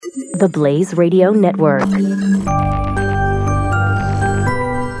The Blaze Radio Network.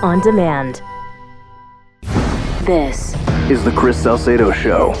 On demand. This is the Chris Salcedo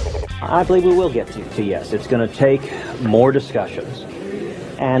Show. I believe we will get to yes. It's going to take more discussions.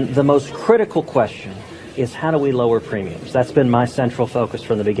 And the most critical question is, how do we lower premiums? That's been my central focus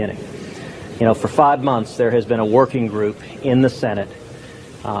from the beginning. You know, for 5 months, there has been a working group in the Senate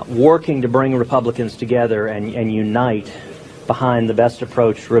working to bring Republicans together and unite behind the best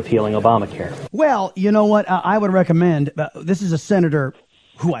approach to repealing Obamacare. Well, you know what? I would recommend, this is a senator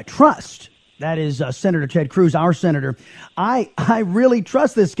who I trust. That is Senator Ted Cruz, our senator. I really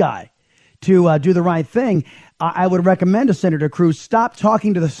trust this guy to do the right thing. I would recommend to Senator Cruz, stop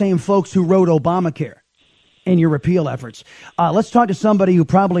talking to the same folks who wrote Obamacare in your repeal efforts. Let's talk to somebody who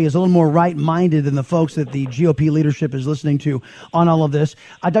probably is a little more right-minded than the folks that the GOP leadership is listening to on all of this.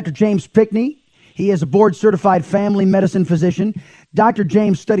 Dr. James Pickney. He is a board-certified family medicine physician. Dr.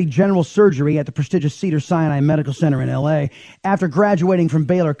 James studied general surgery at the prestigious Cedars-Sinai Medical Center in L.A. after graduating from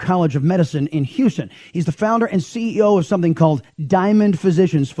Baylor College of Medicine in Houston. He's the founder and CEO of something called Diamond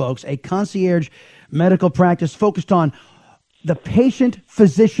Physicians, folks, a concierge medical practice focused on the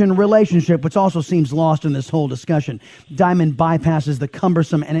patient-physician relationship, which also seems lost in this whole discussion. Diamond bypasses the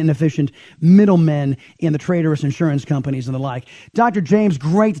cumbersome and inefficient middlemen in the traitorous insurance companies and the like. Dr. James,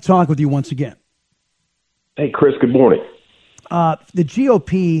 great to talk with you once again. Hey, Chris, good morning. The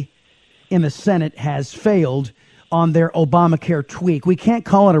GOP in the Senate has failed on their Obamacare tweak. We can't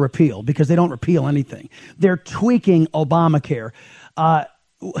call it a repeal because they don't repeal anything. They're tweaking Obamacare.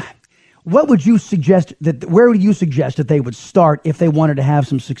 What would you suggest where would you suggest that they would start if they wanted to have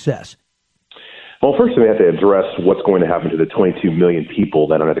some success? Well, first we have to address what's going to happen to the 22 million people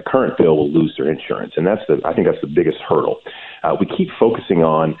that under the current bill will lose their insurance. And I think that's the biggest hurdle. We keep focusing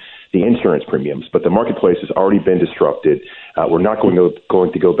on the insurance premiums, but the marketplace has already been disrupted. We're not going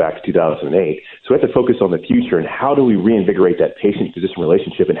to go back to 2008. So we have to focus on the future and how do we reinvigorate that patient-physician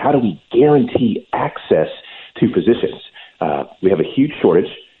relationship and how do we guarantee access to physicians? We have a huge shortage.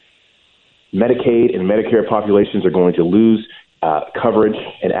 Medicaid and Medicare populations are going to lose coverage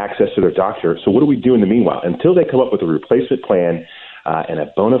and access to their doctor. So what do we do in the meanwhile? Until they come up with a replacement plan and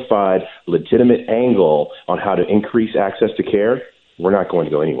a bona fide, legitimate angle on how to increase access to care, we're not going to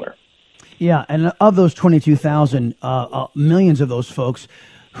go anywhere. Yeah, and of those 22,000, millions of those folks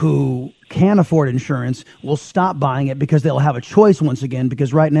who can afford insurance will stop buying it because they'll have a choice once again,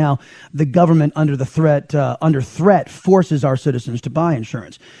 because right now the government under threat forces our citizens to buy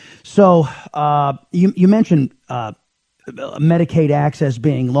insurance. So you mentioned Medicaid access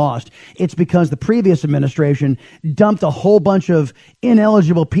being lost. It's because the previous administration dumped a whole bunch of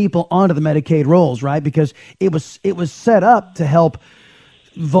ineligible people onto the Medicaid rolls, right? Because it was set up to help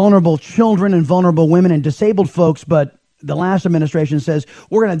vulnerable children and vulnerable women and disabled folks, but the last administration says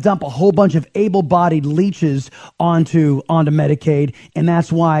we're going to dump a whole bunch of able-bodied leeches onto Medicaid, and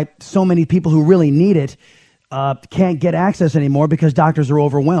that's why so many people who really need it can't get access anymore because doctors are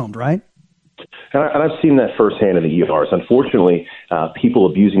overwhelmed, right? And I've seen that firsthand in the ERs. Unfortunately, people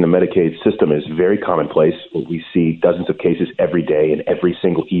abusing the Medicaid system is very commonplace. We see dozens of cases every day in every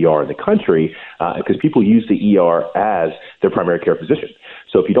single ER in the country because people use the ER as their primary care physician.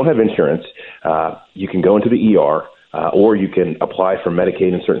 So if you don't have insurance, you can go into the ER or you can apply for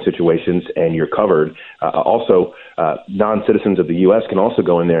Medicaid in certain situations and you're covered. Also, non-citizens of the U.S. can also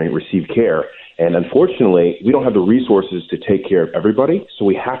go in there and receive care. And unfortunately, we don't have the resources to take care of everybody, so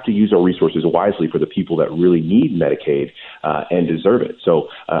we have to use our resources wisely for the people that really need Medicaid and deserve it. So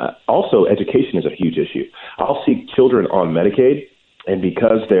also, education is a huge issue. I'll see children on Medicaid, and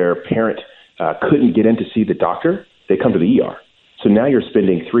because their parent couldn't get in to see the doctor, they come to the ER. So now you're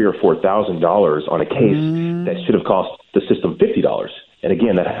spending $3,000 or $4,000 on a case that should have cost the system $50. And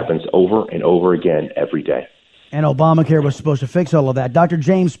again, that happens over and over again every day. And Obamacare was supposed to fix all of that. Dr.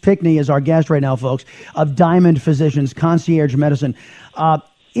 James Pickney is our guest right now, folks, of Diamond Physicians, Concierge Medicine.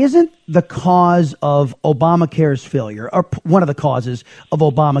 Isn't the cause of Obamacare's failure, or one of the causes of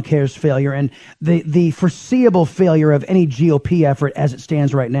Obamacare's failure, and the foreseeable failure of any GOP effort as it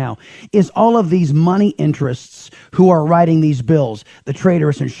stands right now, is all of these money interests who are writing these bills, the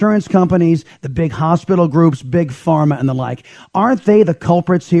traitorous insurance companies, the big hospital groups, big pharma, and the like? Aren't they the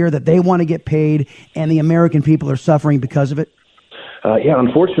culprits here, that they want to get paid and the American people are suffering because of it? Yeah,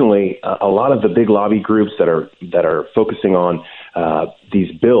 unfortunately, a lot of the big lobby groups that are focusing on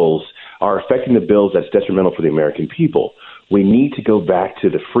these bills are affecting the bills that's detrimental for the American people. We need to go back to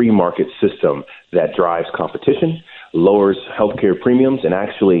the free market system that drives competition. lowers healthcare premiums and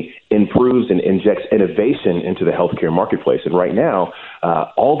actually improves and injects innovation into the healthcare marketplace. And right now,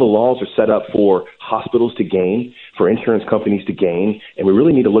 all the laws are set up for hospitals to gain, for insurance companies to gain, and we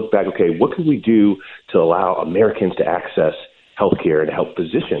really need to look back, okay, what can we do to allow Americans to access healthcare and help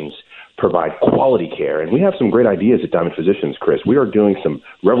physicians provide quality care? And we have some great ideas at Diamond Physicians, Chris. We are doing some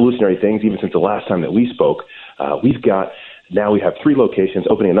revolutionary things even since the last time that we spoke. Now we have 3 locations,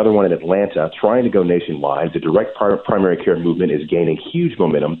 opening another one in Atlanta, trying to go nationwide. The direct primary care movement is gaining huge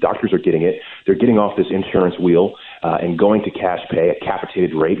momentum. Doctors are getting it. They're getting off this insurance wheel and going to cash pay, a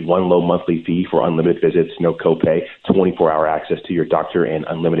capitated rate, one low monthly fee for unlimited visits, no copay, 24-hour access to your doctor, and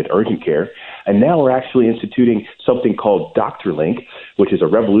unlimited urgent care. And now we're actually instituting something called Dr. Link, which is a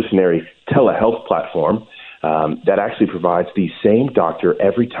revolutionary telehealth platform that actually provides the same doctor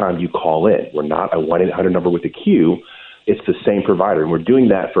every time you call in. We're not a 1-800 number with a queue. It's the same provider. And we're doing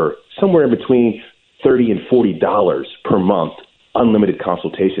that for somewhere in between $30 and $40 per month, unlimited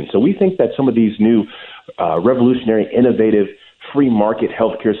consultation. So we think that some of these new revolutionary, innovative, free market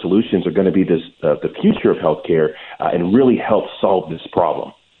healthcare solutions are going to be the future of healthcare and really help solve this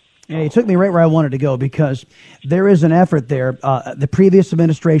problem. Yeah, it took me right where I wanted to go, because there is an effort there. The previous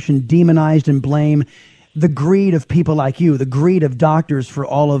administration demonized and blamed the greed of people like you, the greed of doctors for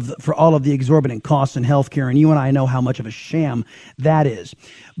all of the exorbitant costs in healthcare, and you and I know how much of a sham that is.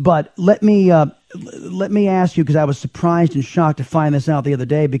 But let me ask you, because I was surprised and shocked to find this out the other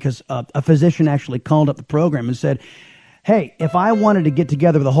day, because a physician actually called up the program and said, hey, if I wanted to get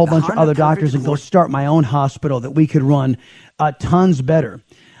together with a whole bunch of other doctors and go start my own hospital that we could run tons better,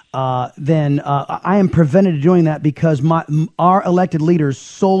 then I am prevented doing that because our elected leaders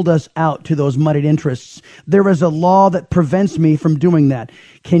sold us out to those moneyed interests. There is a law that prevents me from doing that.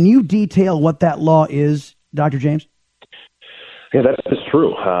 Can you detail what that law is, Dr. James? Yeah, that's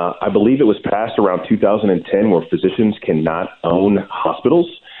true. I believe it was passed around 2010, where physicians cannot own hospitals.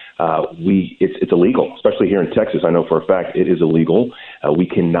 It's illegal, especially here in Texas. I know for a fact it is illegal. We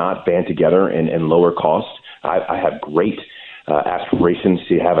cannot band together and lower costs. I have great aspirations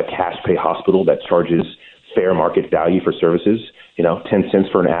to have a cash pay hospital that charges fair market value for services, 10 cents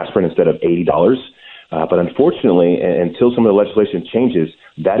for an aspirin instead of $80. But unfortunately, until some of the legislation changes,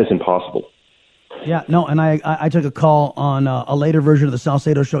 that is impossible. Yeah, no, and I took a call on a later version of the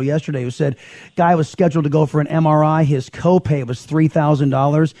Salcedo show yesterday who said guy was scheduled to go for an MRI. His copay was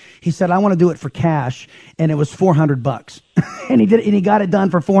 $3,000. He said, I want to do it for cash, and it was $400. and he got it done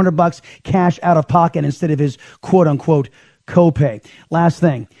for $400 cash out of pocket instead of his quote unquote copay. Last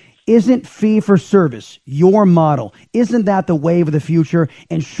thing. Isn't fee-for-service your model? Isn't that the wave of the future?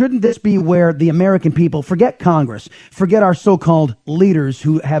 And shouldn't this be where the American people, forget Congress, forget our so-called leaders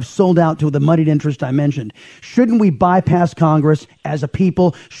who have sold out to the moneyed interest I mentioned, shouldn't we bypass Congress as a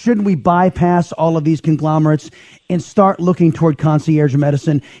people? Shouldn't we bypass all of these conglomerates and start looking toward concierge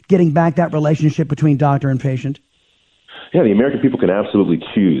medicine, getting back that relationship between doctor and patient? Yeah, the American people can absolutely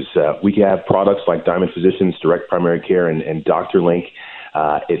choose. We have products like Diamond Physicians, Direct Primary Care, and Dr. Link.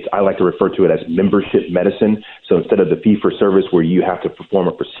 I like to refer to it as membership medicine. So instead of the fee-for-service where you have to perform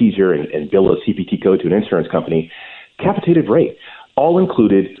a procedure and bill a CPT code to an insurance company, capitated rate, all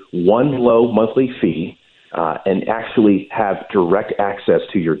included, one low monthly fee, and actually have direct access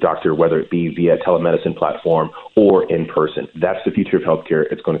to your doctor, whether it be via telemedicine platform or in person. That's the future of healthcare.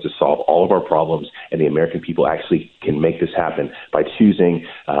 It's going to solve all of our problems, and the American people actually can make this happen by choosing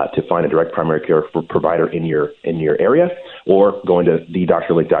to find a direct primary care provider in your area, or going to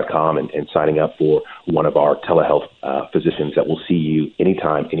thedrlink.com and signing up for one of our telehealth physicians that will see you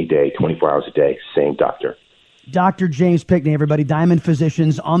anytime, any day, 24 hours a day, same doctor. Dr. James Pickney, everybody, Diamond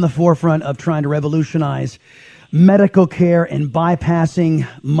Physicians, on the forefront of trying to revolutionize medical care and bypassing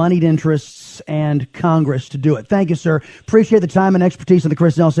moneyed interests and Congress to do it. Thank you, sir. Appreciate the time and expertise on the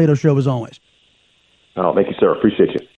Chris Salcedo Show as always. Oh, thank you, sir. Appreciate you.